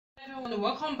Everyone,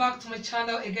 welcome back to my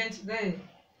channel again today.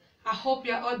 I hope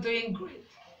you are all doing great.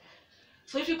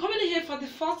 So if you're coming in here for the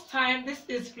first time, this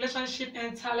is Relationship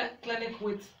and Talent Clinic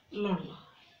with Lola.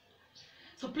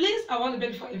 So please, I want to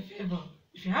beg for a favor.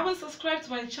 If you haven't subscribed to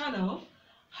my channel,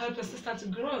 help your sister to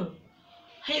grow.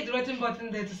 Hit the rating button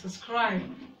there to subscribe.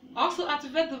 Also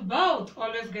activate the bell to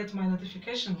always get my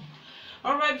notification.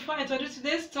 Alright, before I introduce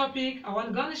today's topic, I want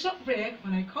to go on a short break.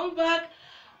 When I come back,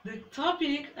 the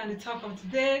topic and the talk of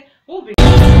today will be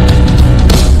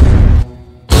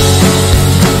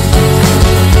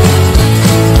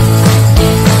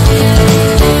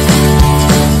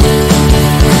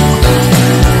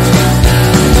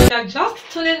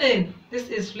just tuning in. This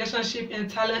is Relationship and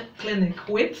Talent Clinic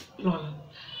with Lola.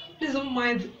 Please don't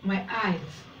mind my eyes,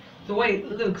 the way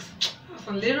it looks.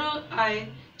 Some little eye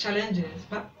challenges,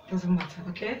 but doesn't matter,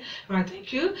 okay? Right,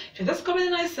 thank you. If you're just coming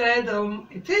in, I said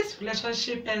it is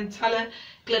Relationship and Talent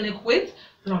Clinic with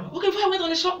Lola. Okay, before I went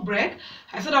on a short break,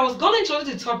 I said I was going to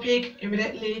introduce the topic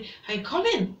immediately I come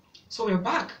in. So we're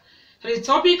back. So the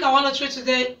topic I want to treat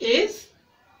today is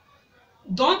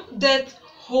don't date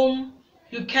whom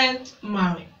you can't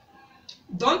marry.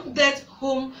 Don't date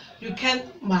whom you can't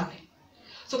marry.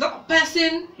 So that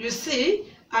person you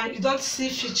see and you don't see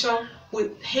future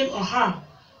with him or her,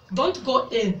 don't go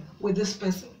in with this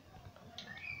person.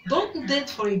 Don't date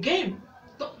for a game.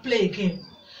 Don't play a game.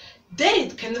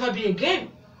 Date can never be a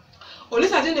game.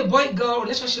 Unless I doing a boy-girl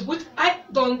relationship, which I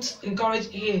don't encourage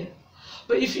here.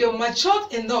 But if you're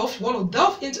matured enough, you want to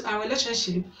delve into a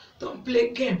relationship, don't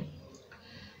play a game.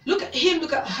 Look at him,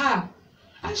 look at her.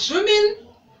 Assuming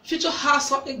future has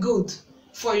something good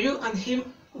for you and him,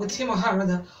 with him or her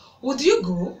rather, would you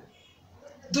go?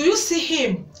 Do you see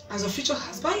him as a future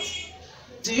husband?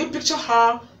 Do you picture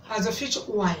her as a future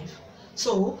wife?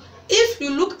 So if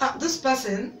you look at this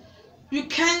person, you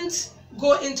can't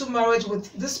go into marriage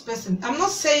with this person. I'm not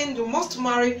saying you must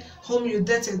marry whom you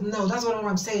dated. No, that's not what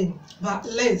I'm saying. But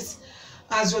at least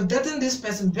as you're dating this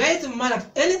person, bear it in mind that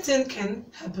anything can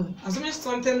happen. Assuming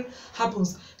something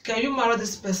happens, can you marry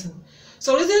this person?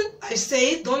 So reason I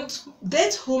say don't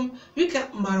date whom you can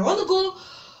marry. I want to go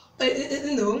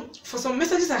for some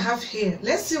messages I have here.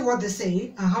 Let's see what they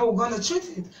say and how we're going to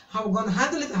treat it, how we're going to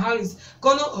handle it, and how it's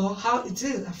going to, or how it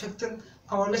is affecting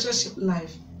our relationship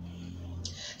life.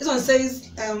 This one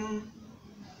says,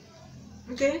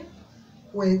 okay,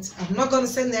 wait, I'm not going to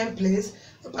say name, please,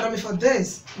 but for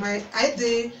this, my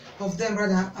ID of them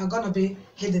rather are going to be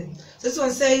hidden. So this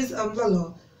one says,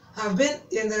 Lolo, I've been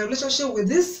in a relationship with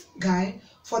this guy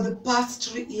for the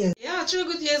past 3 years. Yeah, 3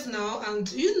 good years now,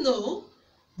 and you know,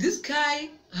 this guy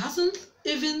hasn't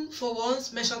even for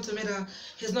once mentioned to me that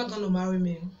he's not going to marry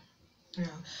me. Yeah.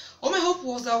 All my hope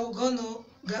was that we're going to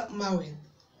get married.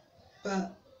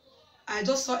 But I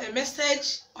just saw a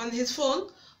message on his phone,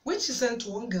 which he sent to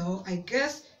one girl, I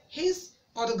guess his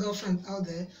other girlfriend out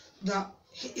there, that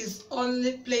he is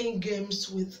only playing games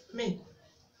with me.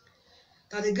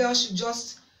 That the girl should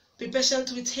just be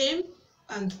patient with him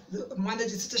and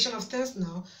manage the situation of things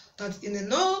now, that in a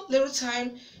no little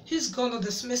time he's gonna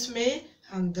dismiss me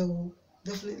and they will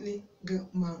definitely get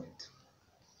married.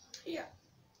 Yeah.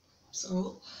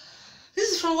 So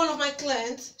this is from one of my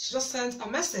clients. She just sent a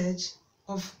message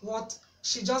of what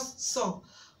she just saw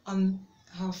on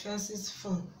her fiancé's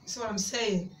phone. You see what I'm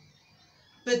saying?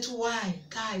 But why,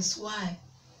 guys, why?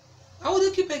 Why would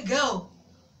you keep a girl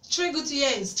 3 good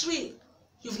years, 3?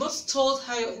 You've not told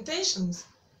her your intentions.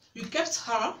 You kept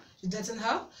her, you dated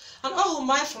her, and all her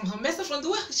mind from her message, from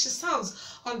the way she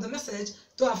sounds on the message,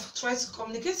 though I've tried to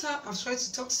communicate her, I've tried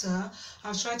to talk to her,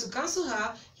 I've tried to counsel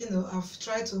her, I've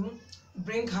tried to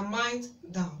bring her mind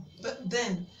down. But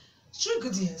then, 3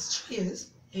 good years, 3 years,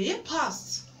 a year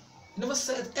passed. You never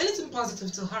said anything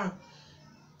positive to her.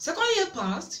 2nd year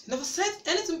passed, you never said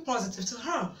anything positive to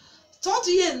her. 3rd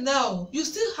year now, you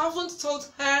still haven't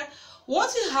told her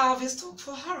what you have in stock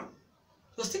for her.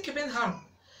 You're still keeping her.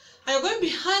 And you're going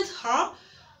behind her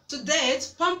to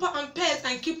date, pamper and pet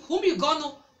and keep whom you're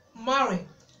gonna marry.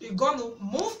 You're gonna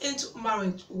move into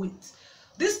marriage with.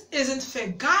 This isn't fair.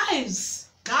 Guys,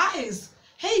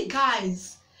 hey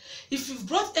guys, if you've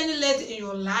brought any lady in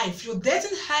your life, you're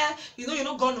dating her, you're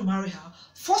not gonna marry her.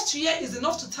 1st year is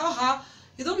enough to tell her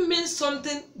you don't mean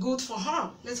something good for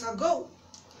her. Let her go.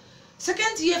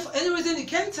 2nd year, for any reason you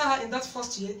can't tell her in that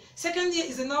 1st year, 2nd year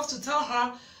is enough to tell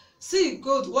her, see,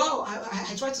 good, wow,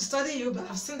 I tried to study you, but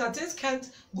I've seen that things can't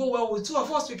go well with 2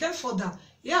 of us. We can't further.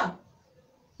 Yeah,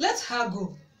 let her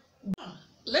go.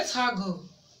 Let her go.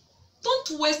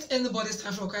 Don't waste anybody's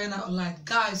time for crying out loud.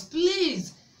 Guys,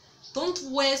 please, don't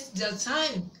waste their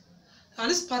time. And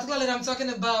this particular lady I'm talking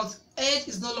about, age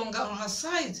is no longer on her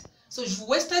side. So you've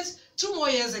wasted 2 more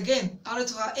years again, added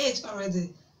to her age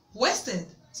already. Wasted.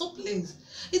 So please,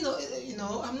 you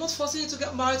know, I'm not forcing you to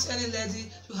get married to any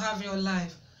lady you have in your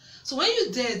life. So when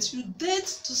you date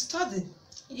to study.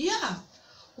 Yeah,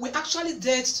 we actually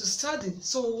date to study.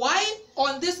 So why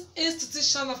on this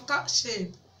institution of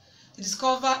courtship you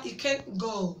discover you can't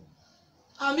go?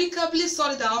 Amicably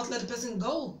sort it out, let the person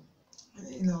go.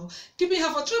 You know, keeping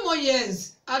her for 3 more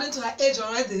years, adding to her age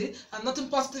already, and nothing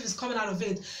positive is coming out of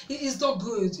it. It is not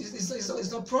good.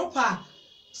 It's not proper.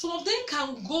 Some of them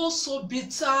can go so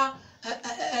bitter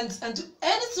and do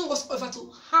anything whatsoever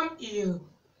to harm you.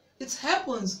 It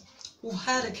happens. We've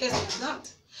had a case like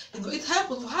that. You know, it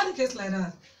happens. We've had a case like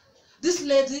that. This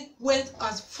lady went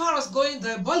as far as going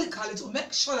diabolically to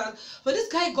make sure that when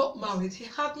this guy got married, he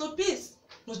had no peace,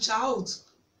 no child.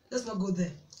 Let's not go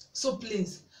there. So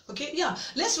please. Okay, yeah,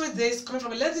 let's read this coming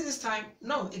from a lady this time.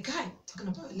 No, a guy talking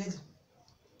about a lady.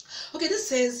 Okay, this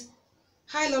says,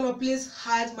 "Hi Lolo, please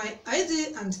hide my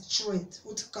ID and throw it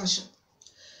with caution.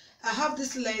 I have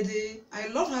this lady. I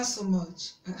love her so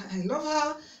much. I love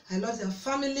her. I love their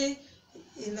family.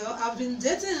 You know, I've been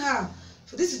dating her.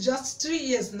 For this is just 3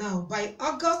 years now. By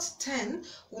August 10,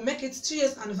 we'll make it 2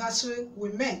 years anniversary we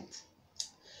met.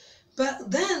 But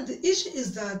then the issue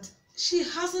is that she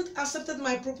hasn't accepted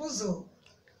my proposal.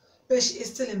 But she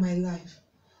is still in my life.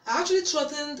 I actually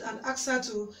threatened and asked her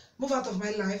to move out of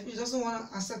my life. She doesn't want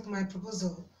to accept my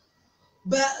proposal.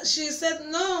 But she said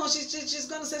no, she's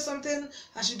going to say something.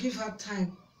 I should give her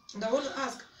time. And I want to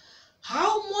ask,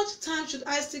 how much time should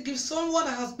I still give someone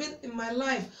that has been in my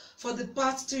life for the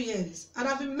past 2 years? And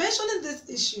I've been mentioning this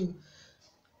issue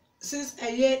since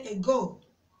a year ago.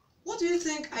 What do you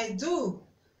think I do?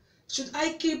 Should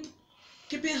I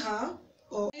keeping her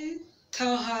or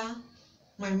tell her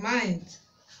my mind?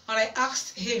 And I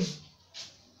asked him,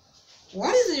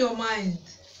 what is in your mind?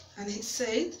 And he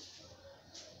said,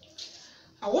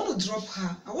 I want to drop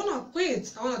her. I want to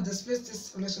quit. I want to dismiss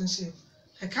this relationship.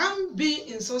 I can't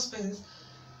be in suspense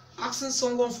asking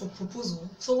someone for proposal,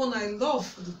 someone I love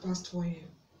for the past 1 year.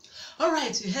 All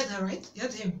right, you heard her, right? You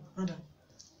heard him, rather.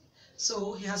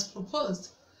 So he has proposed.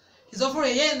 It's over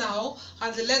a year now,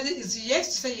 and the lady is yet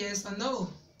to say yes or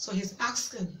no. So he's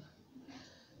asking,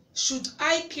 should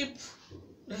I keep,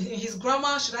 in his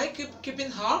grammar, should I keeping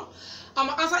her? And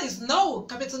my answer is no,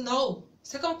 capital no.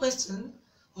 Second question,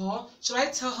 or should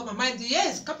I tell her my mind?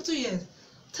 Yes, capital yes.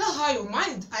 Tell her your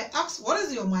mind. I asked, what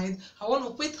is your mind? I want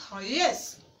to quit her.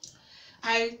 Yes.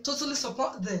 I totally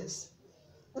support this.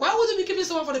 Why would you be keeping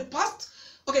someone for the past,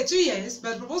 2 years,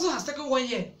 but the proposal has taken 1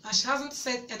 year, and she hasn't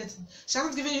said anything. She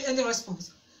hasn't given you any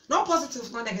response. Not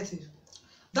positive, not negative.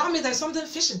 That means there's something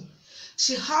fishing.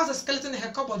 She has a skeleton in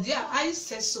her cupboard. Yeah, I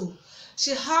said so.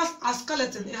 She has a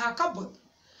skeleton in her cupboard.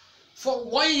 For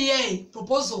 1 year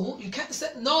proposal, you can't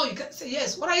say no, you can't say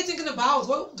yes. What are you thinking about?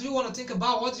 What do you want to think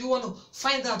about? What do you want to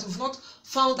find out? You've not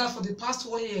found out for the past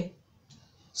 1 year.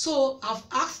 So I've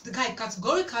asked the guy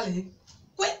categorically,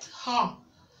 quit her.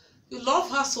 You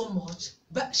love her so much,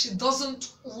 but she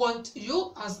doesn't want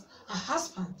you as a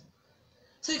husband.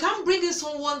 So you can't bring in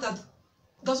someone that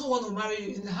doesn't want to marry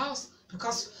you in the house,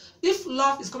 because if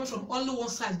love is coming from only one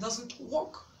side, it doesn't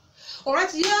work.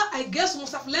 Alright, yeah, I guess we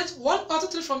must have learned 1 or 2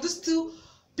 things from these 2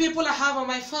 people I have on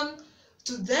my phone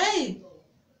today.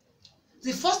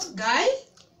 The first guy,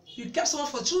 you kept someone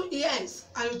for 2 years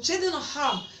and you're cheating on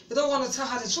her. You don't want to tell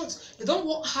her the truth. You don't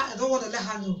want her, you don't want to let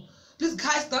her know. Please,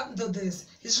 guys, don't do this.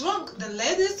 It's wrong. The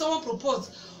lady, someone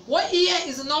proposed. 1 year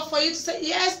is enough for you to say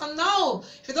yes or no.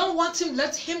 If you don't want him,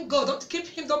 let him go. Don't keep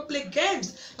him. Don't play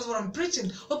games. That's what I'm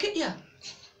preaching. Okay, yeah.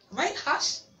 Am I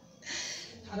harsh?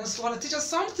 I just want to teach us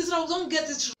something so I don't get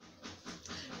it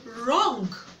wrong.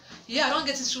 Yeah, I don't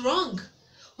get it wrong.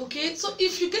 Okay, so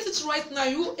if you get it right now,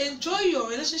 you enjoy your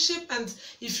relationship, and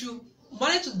if you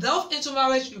manage to delve into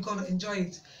marriage, you're going to enjoy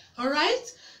it.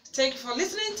 Alright? Thank you for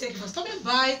listening. Thank you for stopping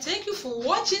by. Thank you for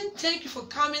watching. Thank you for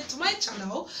coming to my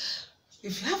channel.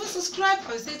 If you haven't subscribed,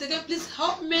 I will say it again, please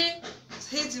help me.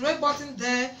 Hit the red button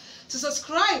there to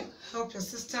subscribe. Help your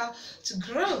sister to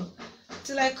grow.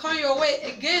 Till I come your way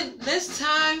again next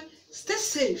time, stay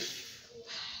safe.